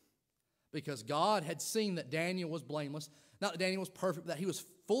 Because God had seen that Daniel was blameless. Not that Daniel was perfect, but that he was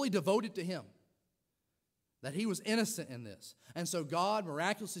fully devoted to him. That he was innocent in this. And so God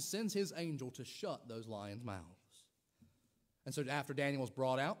miraculously sends his angel to shut those lions' mouths. And so after Daniel was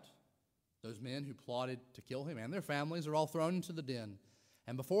brought out, those men who plotted to kill him and their families are all thrown into the den.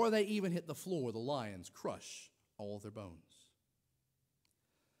 And before they even hit the floor, the lions crush all of their bones.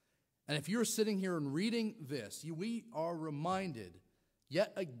 And if you're sitting here and reading this, we are reminded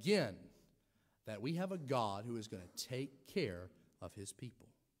yet again that we have a God who is going to take care of his people.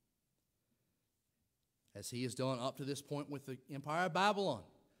 As he has done up to this point with the Empire of Babylon,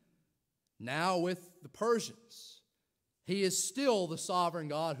 now with the Persians, he is still the sovereign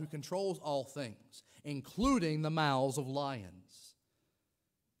God who controls all things, including the mouths of lions.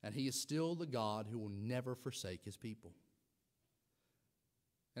 And he is still the God who will never forsake his people.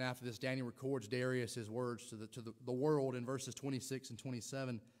 And after this, Daniel records Darius' words to the world in verses 26 and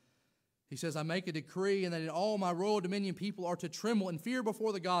 27. He says, I make a decree, and that in all my royal dominion people are to tremble and fear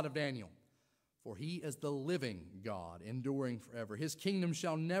before the God of Daniel. For he is the living God, enduring forever. His kingdom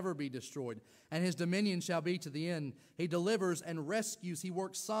shall never be destroyed, and his dominion shall be to the end. He delivers and rescues. He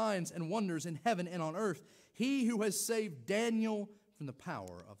works signs and wonders in heaven and on earth. He who has saved Daniel from the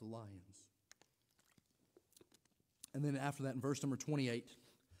power of the lions. And then after that, in verse number 28,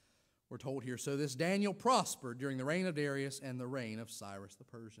 we're told here, so this Daniel prospered during the reign of Darius and the reign of Cyrus the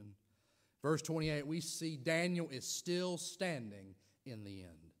Persian. Verse 28, we see Daniel is still standing in the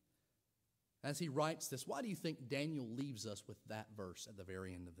end. As he writes this, why do you think Daniel leaves us with that verse at the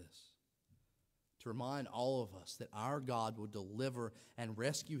very end of this? To remind all of us that our God will deliver and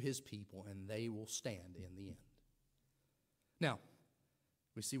rescue his people, and they will stand in the end. Now,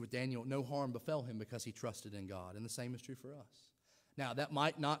 we see with Daniel, no harm befell him because he trusted in God, and the same is true for us. Now, that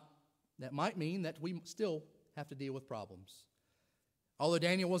might mean that we still have to deal with problems. Although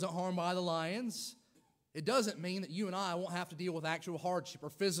Daniel wasn't harmed by the lions, it doesn't mean that you and I won't have to deal with actual hardship or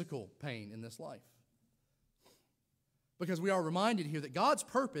physical pain in this life. Because we are reminded here that God's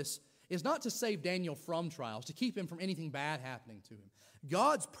purpose is not to save Daniel from trials, to keep him from anything bad happening to him.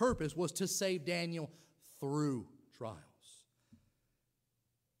 God's purpose was to save Daniel through trials.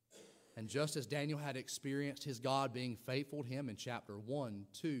 And just as Daniel had experienced his God being faithful to him in chapter 1,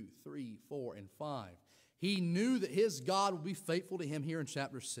 2, 3, 4, and 5, he knew that his God would be faithful to him here in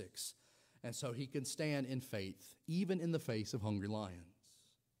chapter 6. And so he can stand in faith, even in the face of hungry lions.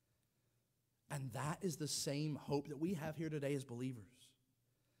 And that is the same hope that we have here today as believers.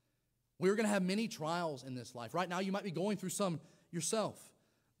 We're going to have many trials in this life. Right now, you might be going through some yourself.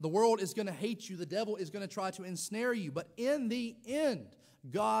 The world is going to hate you. The devil is going to try to ensnare you. But in the end,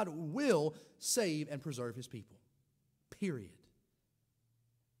 God will save and preserve his people. Period.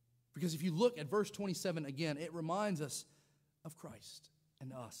 Because if you look at verse 27 again, it reminds us of Christ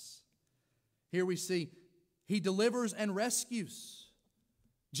and us. Here we see he delivers and rescues.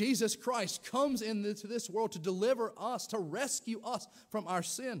 Jesus Christ comes into this world to deliver us, to rescue us from our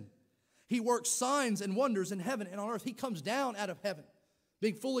sin. He works signs and wonders in heaven and on earth. He comes down out of heaven,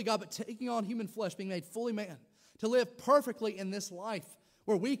 being fully God, but taking on human flesh, being made fully man, to live perfectly in this life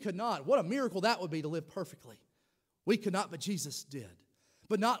where we could not. What a miracle that would be to live perfectly. We could not, but Jesus did.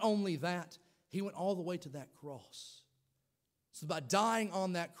 But not only that, he went all the way to that cross. So by dying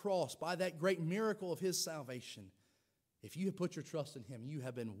on that cross, by that great miracle of his salvation, if you have put your trust in him, you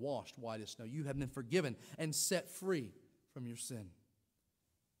have been washed white as snow. You have been forgiven and set free from your sin.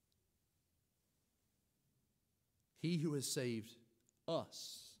 He who has saved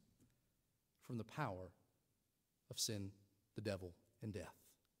us from the power of sin, the devil, and death.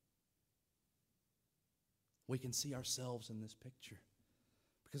 We can see ourselves in this picture.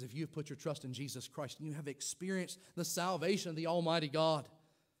 Because if you have put your trust in Jesus Christ and you have experienced the salvation of the Almighty God,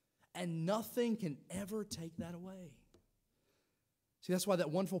 and nothing can ever take that away. See, that's why that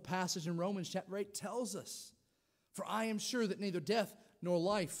wonderful passage in Romans chapter 8 tells us, for I am sure that neither death nor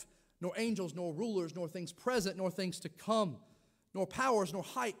life, nor angels, nor rulers, nor things present, nor things to come, nor powers, nor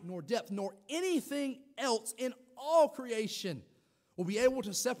height, nor depth, nor anything else in all creation will be able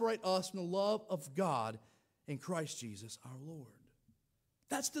to separate us from the love of God in Christ Jesus our Lord.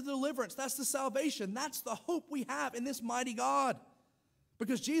 That's the deliverance. That's the salvation. That's the hope we have in this mighty God.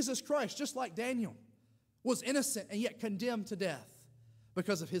 Because Jesus Christ, just like Daniel, was innocent and yet condemned to death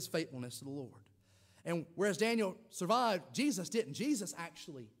because of his faithfulness to the Lord. And whereas Daniel survived, Jesus didn't. Jesus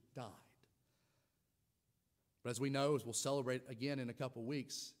actually died. But as we know, as we'll celebrate again in a couple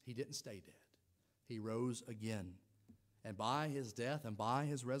weeks, he didn't stay dead. He rose again. And by his death and by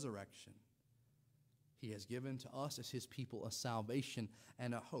his resurrection, he has given to us as his people a salvation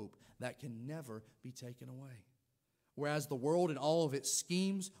and a hope that can never be taken away. Whereas the world and all of its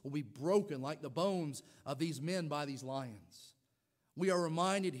schemes will be broken like the bones of these men by these lions. We are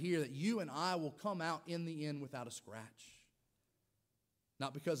reminded here that you and I will come out in the end without a scratch.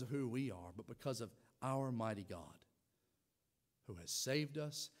 Not because of who we are, but because of our mighty God, who has saved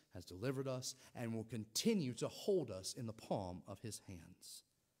us, has delivered us, and will continue to hold us in the palm of his hands.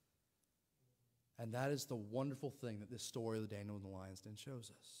 And that is the wonderful thing that this story of the Daniel and the lion's den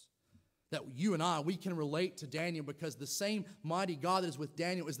shows us. That you and I, we can relate to Daniel because the same mighty God that is with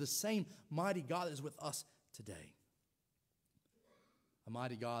Daniel is the same mighty God that is with us today. A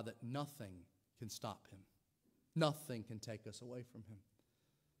mighty God that nothing can stop him. Nothing can take us away from him.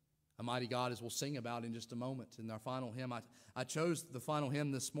 A mighty God, as we'll sing about in just a moment in our final hymn. I chose the final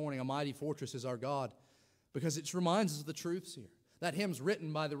hymn this morning, A Mighty Fortress is Our God, because it reminds us of the truths here. That hymn's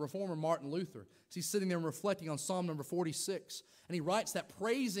written by the reformer Martin Luther. He's sitting there and reflecting on Psalm number 46, and he writes that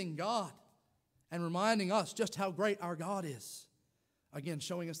praising God and reminding us just how great our God is. Again,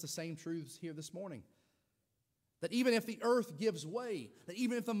 showing us the same truths here this morning. That even if the earth gives way, that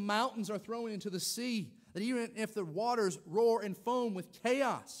even if the mountains are thrown into the sea, that even if the waters roar and foam with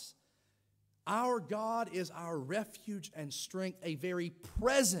chaos, our God is our refuge and strength, a very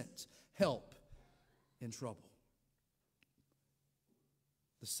present help in trouble.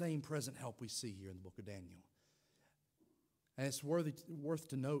 The same present help we see here in the book of Daniel. And it's worth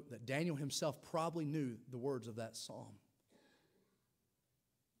to note that Daniel himself probably knew the words of that psalm.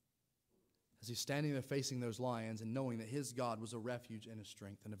 As he's standing there facing those lions and knowing that his God was a refuge and a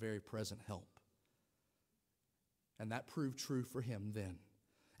strength and a very present help. And that proved true for him then.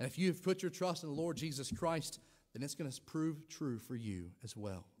 And if you have put your trust in the Lord Jesus Christ, then it's going to prove true for you as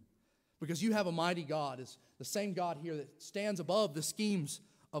well. Because you have a mighty God. It's the same God here that stands above the schemes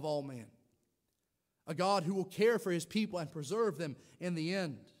of all men. A God who will care for his people and preserve them in the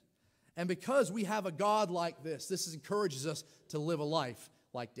end. And because we have a God like this encourages us to live a life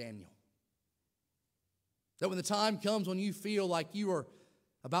like Daniel. That when the time comes when you feel like you are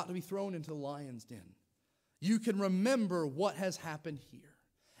about to be thrown into the lion's den, you can remember what has happened here.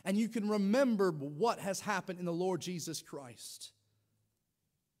 And you can remember what has happened in the Lord Jesus Christ.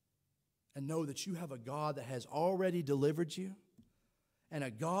 And know that you have a God that has already delivered you. And a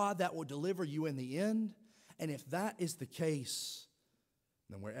God that will deliver you in the end. And if that is the case,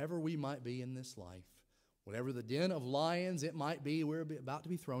 then wherever we might be in this life, whatever the den of lions it might be we're about to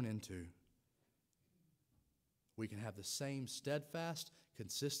be thrown into, we can have the same steadfast,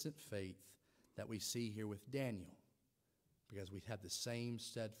 consistent faith that we see here with Daniel. Because we have the same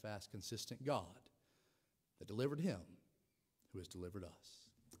steadfast, consistent God that delivered him who has delivered us.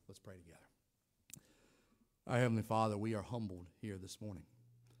 Let's pray together. Our Heavenly Father, we are humbled here this morning.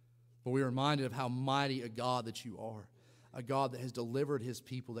 For we are reminded of how mighty a God that you are. A God that has delivered his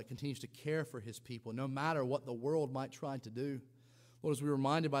people, that continues to care for his people, no matter what the world might try to do. Lord, as we're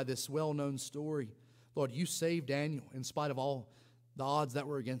reminded by this well-known story, Lord, you saved Daniel in spite of all the odds that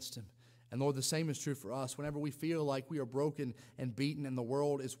were against him. And Lord, the same is true for us. Whenever we feel like we are broken and beaten and the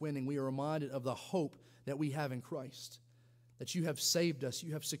world is winning, we are reminded of the hope that we have in Christ. That you have saved us,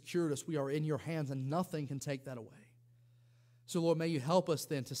 you have secured us, we are in your hands, and nothing can take that away. So Lord, may you help us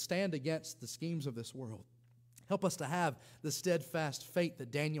then to stand against the schemes of this world. Help us to have the steadfast faith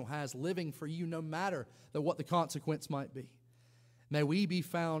that Daniel has, living for you no matter what the consequence might be. May we be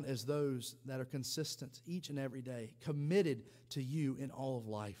found as those that are consistent each and every day, committed to you in all of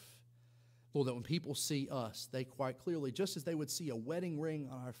life. Lord, that when people see us, they quite clearly, just as they would see a wedding ring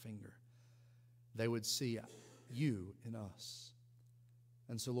on our finger, they would see you in us.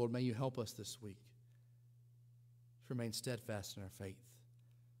 And so, Lord, may you help us this week to remain steadfast in our faith.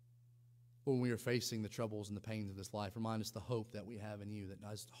 When we are facing the troubles and the pains of this life, remind us the hope that we have in you, that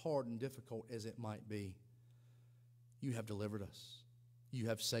as hard and difficult as it might be, you have delivered us. You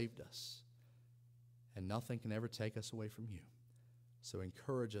have saved us. And nothing can ever take us away from you. So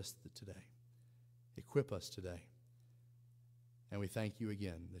encourage us today. Equip us today. And we thank you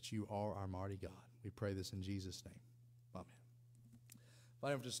again that you are our mighty God. We pray this in Jesus' name. Amen. If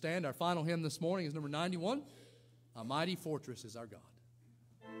I have to stand, our final hymn this morning is number 91. A Mighty Fortress is Our God.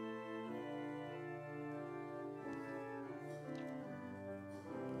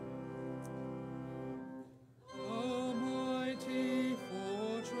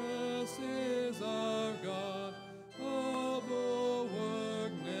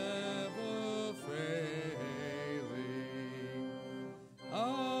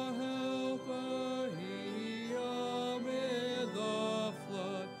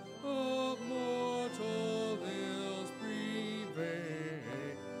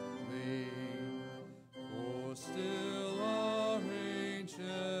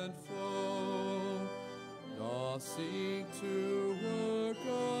 Seek to work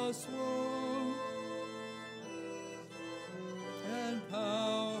us woe and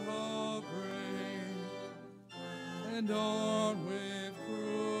power great, and armed with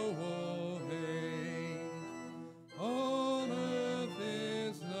cruel hate. On earth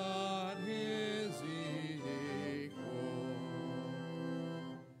is not his equal.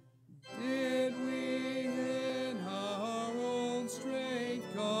 Did we in our own strength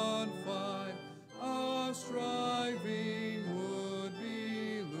confide?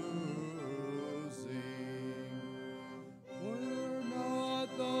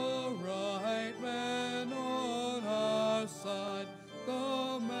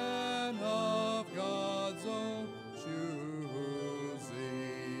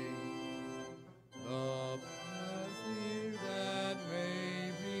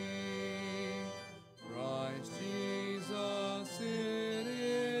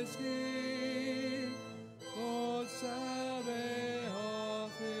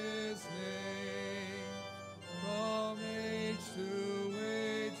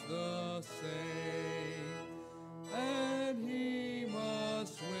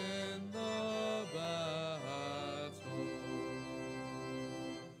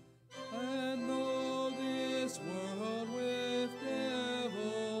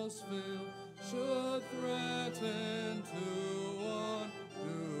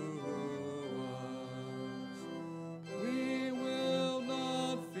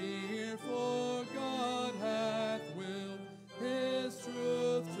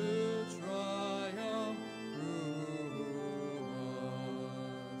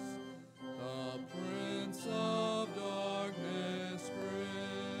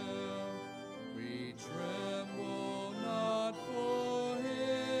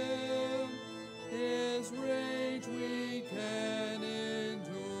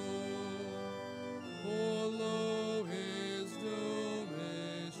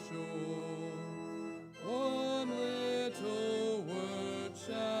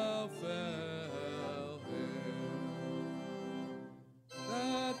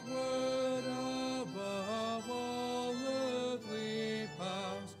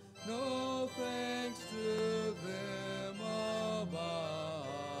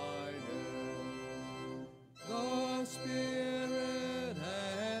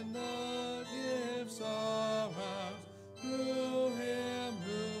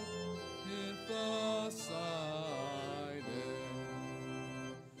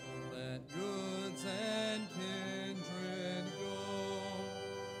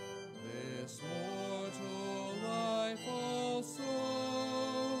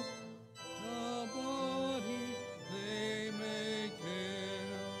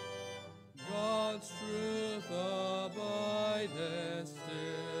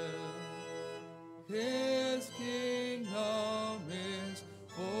 His kingdom is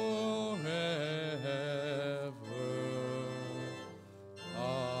forever.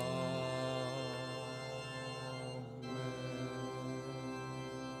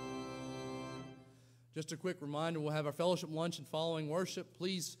 Just a quick reminder, we'll have our fellowship lunch and following worship.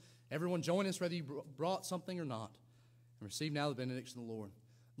 Please, everyone join us, whether you brought something or not. And receive now the benediction of the Lord.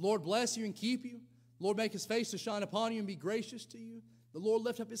 Lord bless you and keep you. Lord make his face to shine upon you and be gracious to you. The Lord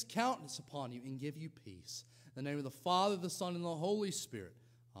lift up his countenance upon you and give you peace. In the name of the Father, the Son, and the Holy Spirit.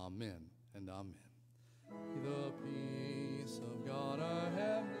 Amen and amen. The peace